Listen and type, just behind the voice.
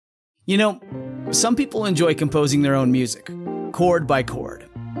You know, some people enjoy composing their own music, chord by chord,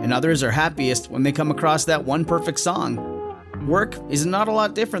 and others are happiest when they come across that one perfect song. Work is not a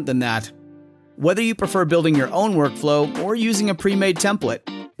lot different than that. Whether you prefer building your own workflow or using a pre-made template,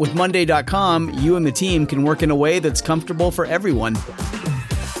 with Monday.com, you and the team can work in a way that's comfortable for everyone.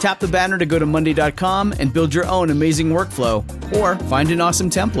 Tap the banner to go to Monday.com and build your own amazing workflow, or find an awesome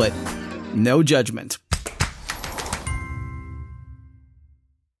template. No judgment.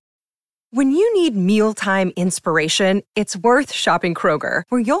 When you need mealtime inspiration, it's worth shopping Kroger,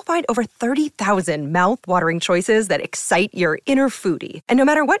 where you'll find over 30,000 mouth-watering choices that excite your inner foodie. And no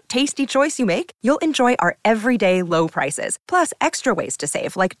matter what tasty choice you make, you'll enjoy our everyday low prices, plus extra ways to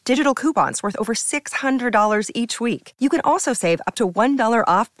save, like digital coupons worth over $600 each week. You can also save up to $1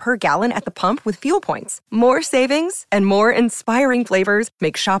 off per gallon at the pump with fuel points. More savings and more inspiring flavors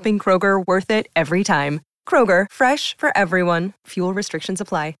make shopping Kroger worth it every time. Kroger, fresh for everyone. Fuel restrictions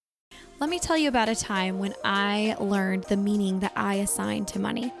apply. Let me tell you about a time when I learned the meaning that I assigned to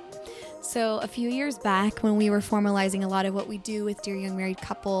money. So a few years back, when we were formalizing a lot of what we do with Dear Young Married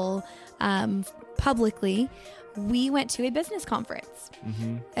Couple publicly, we went to a business conference.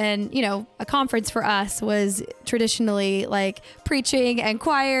 Mm-hmm. And, you know, a conference for us was traditionally like preaching and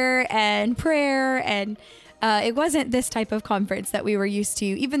choir and prayer, and it wasn't this type of conference that we were used to,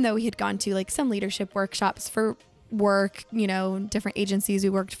 even though we had gone to like some leadership workshops for work, you know, different agencies we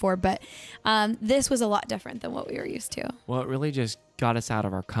worked for, but this was a lot different than what we were used to. Well, it really just got us out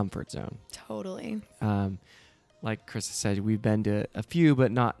of our comfort zone. Totally. Like Krista said, we've been to a few,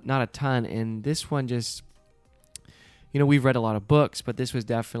 but not a ton. And this one just, you know, we've read a lot of books, but this was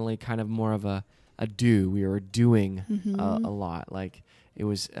definitely kind of more of a do. We were doing a lot. Like it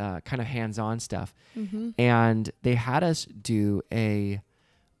was kind of hands-on stuff. Mm-hmm. And they had us do an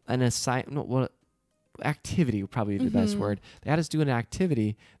assignment. Activity would probably be the best word. They had us do an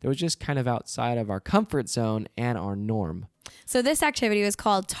activity that was just kind of outside of our comfort zone and our norm. So this activity was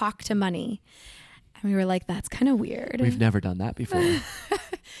called Talk to Money. And we were like, that's kind of weird. We've never done that before.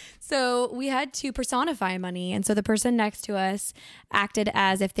 So we had to personify money. And so the person next to us acted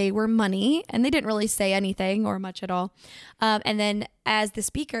as if they were money, and they didn't really say anything or much at all. And then as the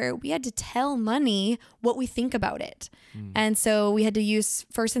speaker, we had to tell money what we think about it. And so we had to use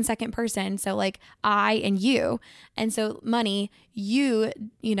first and second person. So like I and you. And so money, you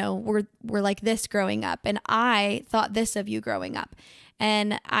know, were like this growing up. And I thought this of you growing up.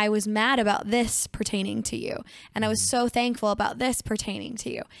 And I was mad about this pertaining to you. And I was so thankful about this pertaining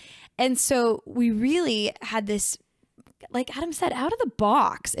to you. And so we really had this, like Adam said, out of the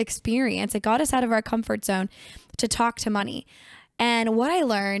box experience. It got us out of our comfort zone to talk to money. And what I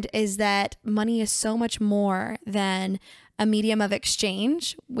learned is that money is so much more than a medium of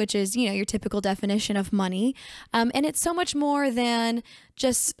exchange, which is, you know, your typical definition of money. And it's so much more than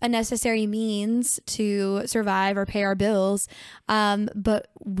just a necessary means to survive or pay our bills. But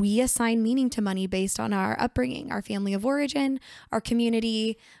we assign meaning to money based on our upbringing, our family of origin, our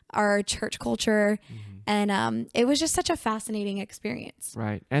community, our church culture. And it was just such a fascinating experience.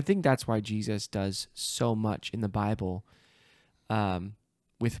 Right. And I think that's why Jesus does so much in the Bible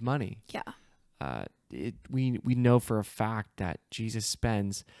with money. Yeah. We know for a fact that Jesus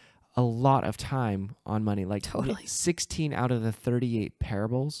spends a lot of time on money. Like totally. 16 out of the 38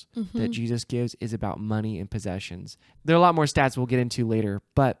 parables that Jesus gives is about money and possessions. There are a lot more stats we'll get into later,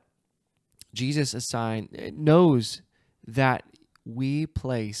 but Jesus knows that we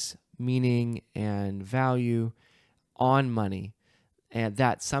place meaning and value on money, and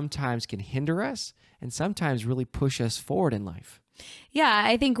that sometimes can hinder us and sometimes really push us forward in life. Yeah,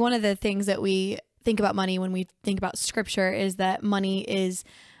 I think one of the things that we think about money when we think about scripture is that money is,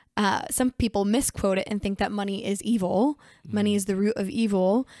 some people misquote it and think that money is evil. Money is the root of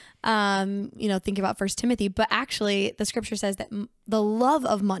evil. Think about 1 Timothy, but actually the scripture says that the love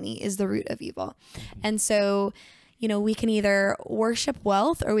of money is the root of evil. And so, you know, we can either worship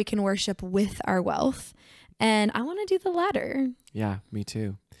wealth or we can worship with our wealth. And I want to do the latter. Yeah, me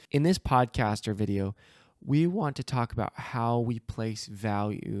too. In this podcast or video, we want to talk about how we place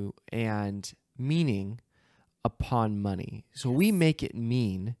value and meaning upon money. So we make it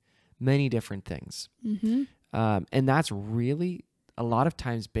mean many different things. And that's really a lot of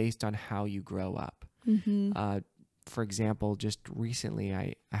times based on how you grow up. For example, just recently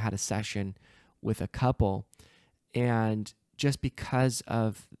I had a session with a couple, and just because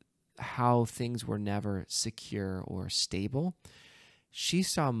of how things were never secure or stable, she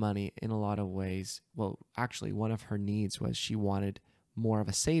saw money in a lot of ways. Well, actually, one of her needs was she wanted more of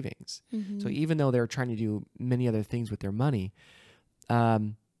a savings. So even though they were trying to do many other things with their money,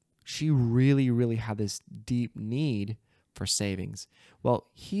 she really, really had this deep need for savings. Well,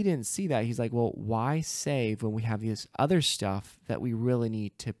 he didn't see that. He's like, well, why save when we have this other stuff that we really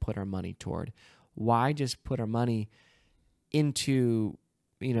need to put our money toward? Why just put our money into,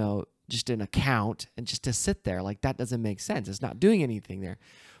 just an account and just to sit there? Like, that doesn't make sense. It's not doing anything there.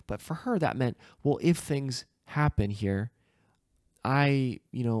 But for her, that meant, well, if things happen here, I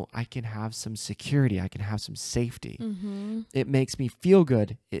can have some security. I can have some safety. Mm-hmm. It makes me feel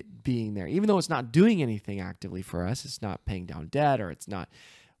good it being there, even though it's not doing anything actively for us. It's not paying down debt, or it's not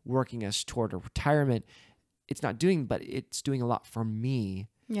working us toward a retirement. It's not doing, but it's doing a lot for me.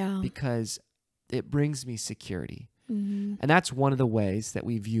 Yeah. Because it brings me security. Mm-hmm. And that's one of the ways that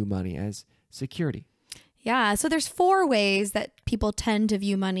we view money, as security. Yeah. So there's 4 ways that people tend to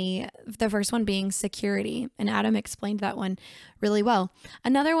view money. The first one being security. And Adam explained that one really well.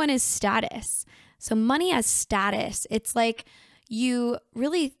 Another one is status. So money as status. It's like you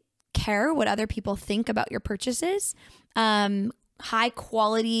really care what other people think about your purchases. High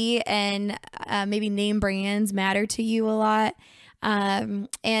quality and maybe name brands matter to you a lot.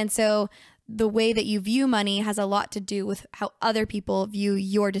 And so the way that you view money has a lot to do with how other people view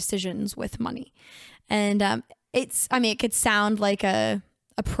your decisions with money. And it could sound like a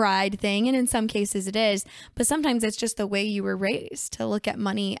pride thing, and in some cases it is, but sometimes it's just the way you were raised to look at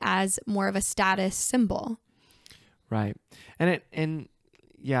money as more of a status symbol. Right. And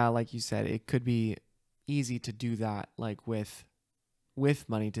yeah, like you said, it could be easy to do that, like with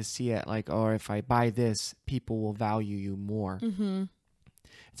money, to see it like, oh, if I buy this, people will value you more. Mm-hmm.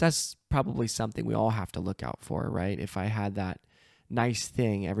 So that's probably something we all have to look out for, right? If I had that nice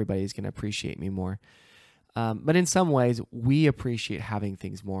thing, everybody's going to appreciate me more. But in some ways, we appreciate having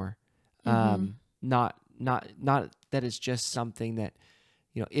things more. Not that it's just something that,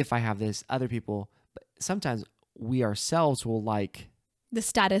 if I have this, other people, but sometimes we ourselves will like the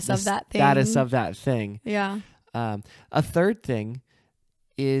status of that thing. Status of that thing. Yeah. A third thing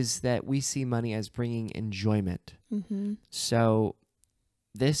is that we see money as bringing enjoyment. Mm-hmm. So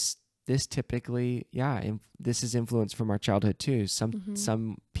this typically, this is influenced from our childhood too.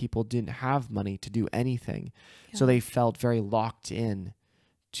 Some people didn't have money to do anything. Yeah. So they felt very locked in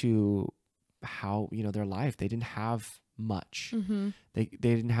to how, their life. They didn't have much. Mm-hmm. They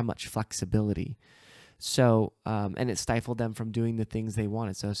didn't have much flexibility. So, and it stifled them from doing the things they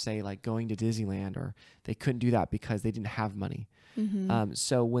wanted. So say like going to Disneyland, or they couldn't do that because they didn't have money. Mm-hmm.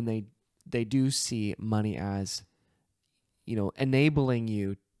 So when they do see money as, enabling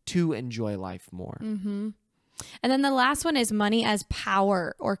you to enjoy life more. Mm-hmm. And then the last one is money as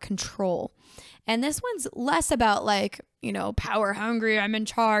power or control. And this one's less about like, power hungry, I'm in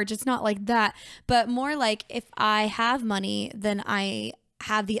charge. It's not like that, but more like if I have money, then I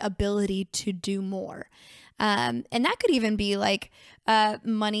have the ability to do more. And that could even be like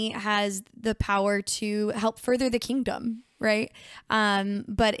money has the power to help further the kingdom, right?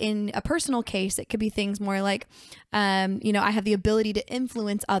 But in a personal case, it could be things more like, I have the ability to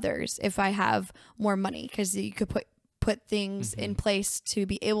influence others if I have more money, because you could put things in place to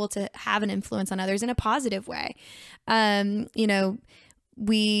be able to have an influence on others in a positive way.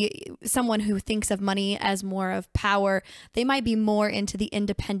 Someone who thinks of money as more of power, they might be more into the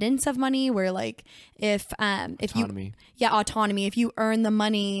independence of money, where like autonomy. If you earn the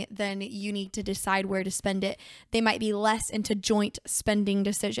money, then you need to decide where to spend it. They might be less into joint spending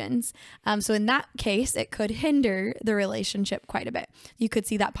decisions. So in that case, it could hinder the relationship quite a bit. You could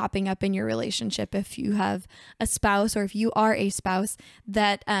see that popping up in your relationship if you have a spouse, or if you are a spouse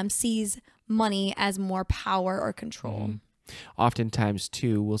that sees money as more power or control. Mm-hmm. Oftentimes,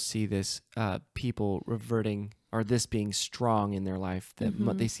 too, we'll see this people reverting, or this being strong in their life,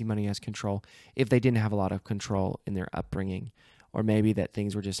 that they see money as control if they didn't have a lot of control in their upbringing, or maybe that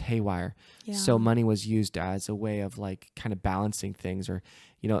things were just haywire. Yeah. So money was used as a way of like kind of balancing things, or,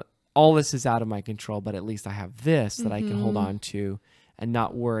 all this is out of my control, but at least I have this that I can hold on to and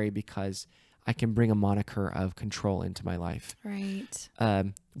not worry, because I can bring a moniker of control into my life. Right.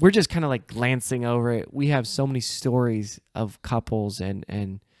 We're just kind of like glancing over it. We have so many stories of couples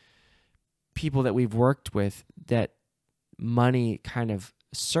and people that we've worked with that money kind of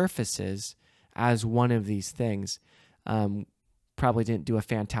surfaces as one of these things. Probably didn't do a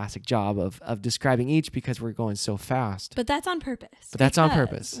fantastic job of describing each, because we're going so fast. But that's on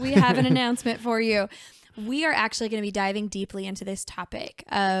purpose. We have an announcement for you. We are actually going to be diving deeply into this topic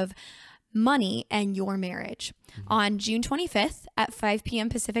of money and your marriage. On June 25th at 5 p.m.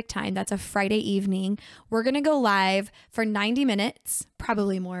 Pacific time, that's a Friday evening, we're going to go live for 90 minutes,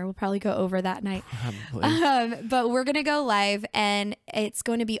 probably more. We'll probably go over that night. But we're going to go live, and it's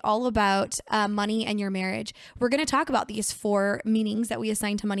going to be all about money and your marriage. We're going to talk about these 4 meanings that we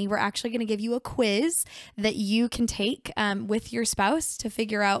assign to money. We're actually going to give you a quiz that you can take with your spouse to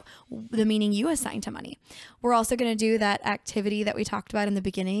figure out the meaning you assign to money. We're also going to do that activity that we talked about in the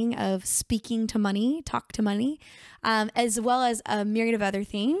beginning of speaking to money, talk to money, as well as a myriad of other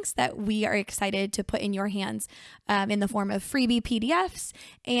things that we are excited to put in your hands in the form of freebie PDFs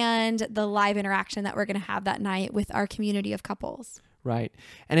and the live interaction that we're going to have that night with our community of couples. Right.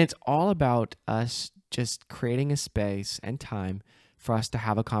 And it's all about us just creating a space and time for us to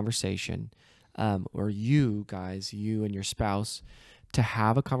have a conversation, or you guys, you and your spouse, to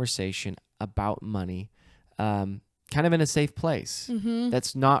have a conversation about money, kind of in a safe place.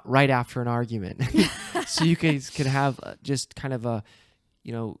 That's not right after an argument. So you guys can have just kind of a,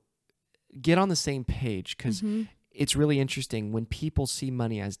 get on the same page, because it's really interesting when people see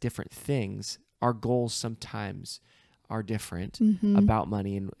money as different things. Our goals sometimes are different about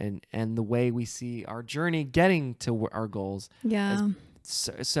money, and the way we see our journey getting to our goals. Yeah.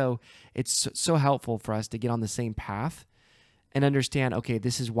 So it's so helpful for us to get on the same path and understand, okay,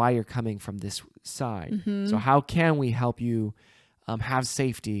 this is why you're coming from this side. So how can we help you have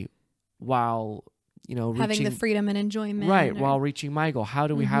safety while, having the freedom and enjoyment. Right, while reaching my goal. How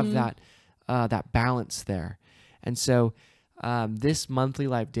do we have that balance there? And so this monthly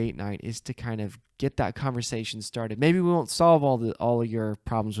live date night is to kind of get that conversation started. Maybe we won't solve all of your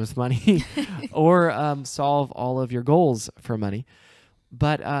problems with money or solve all of your goals for money,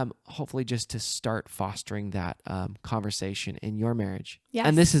 but hopefully just to start fostering that conversation in your marriage. Yes.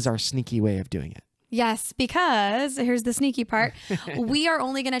 And this is our sneaky way of doing it. Yes, because here's the sneaky part. We are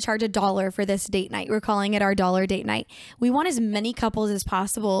only going to charge $1 for this date night. We're calling it our $1 date night. We want as many couples as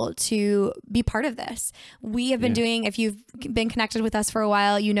possible to be part of this. We have been doing, if you've been connected with us for a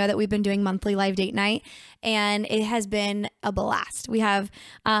while, you know that we've been doing monthly live date night, and it has been a blast. We have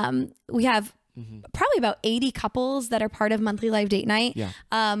probably about 80 couples that are part of monthly live date night. Yeah.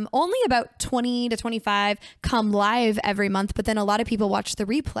 Only about 20 to 25 come live every month, but then a lot of people watch the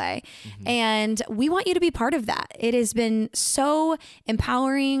replay. And we want you to be part of that. It has been so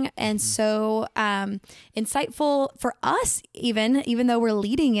empowering and so insightful for us, even though we're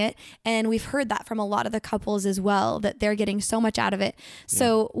leading it. And we've heard that from a lot of the couples as well, that they're getting so much out of it.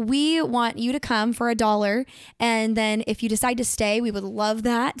 So we want you to come for $1. And then if you decide to stay, we would love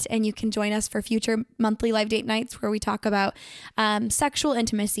that. And you can join us for future monthly live date nights where we talk about sexual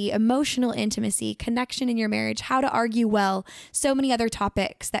intimacy, emotional intimacy, connection in your marriage, how to argue well, so many other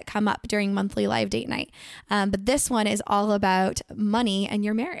topics that come up during monthly live date night. But this one is all about money and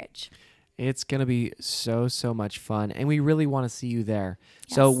your marriage. It's going to be so much fun, and we really want to see you there.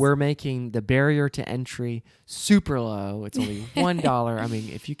 Yes. So we're making the barrier to entry super low. It's only $1. I mean,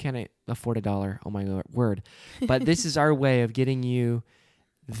 if you can't afford $1, oh my word. But this is our way of getting you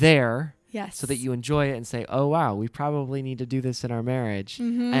there. Yes. So that you enjoy it and say, oh, wow, we probably need to do this in our marriage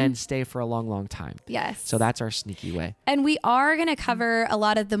and stay for a long time. Yes. So that's our sneaky way. And we are going to cover a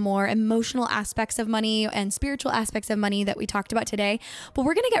lot of the more emotional aspects of money and spiritual aspects of money that we talked about today. But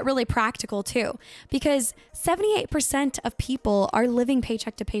we're going to get really practical too, because 78% of people are living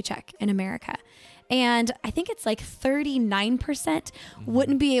paycheck to paycheck in America. And I think it's like 39%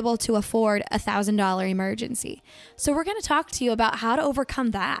 wouldn't be able to afford $1,000 emergency. So we're going to talk to you about how to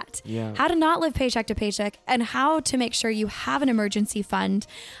overcome that, how to not live paycheck to paycheck, and how to make sure you have an emergency fund.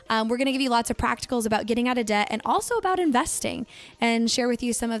 We're going to give you lots of practicals about getting out of debt and also about investing, and share with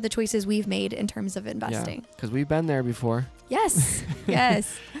you some of the choices we've made in terms of investing. Because we've been there before. Yes.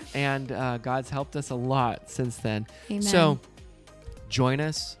 Yes. And God's helped us a lot since then. Amen. So join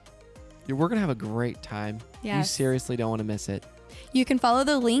us. We're going to have a great time. Yes. You seriously don't want to miss it. You can follow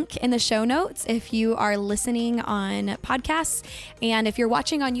the link in the show notes if you are listening on podcasts. And if you're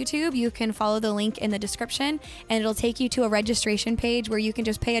watching on YouTube, you can follow the link in the description, and it'll take you to a registration page where you can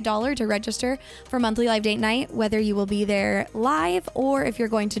just pay $1 to register for monthly live date night, whether you will be there live or if you're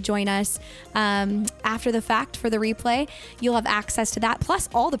going to join us after the fact for the replay. You'll have access to that, plus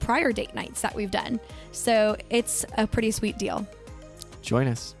all the prior date nights that we've done. So it's a pretty sweet deal. Join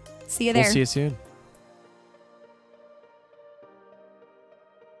us. See you there. We'll see you soon.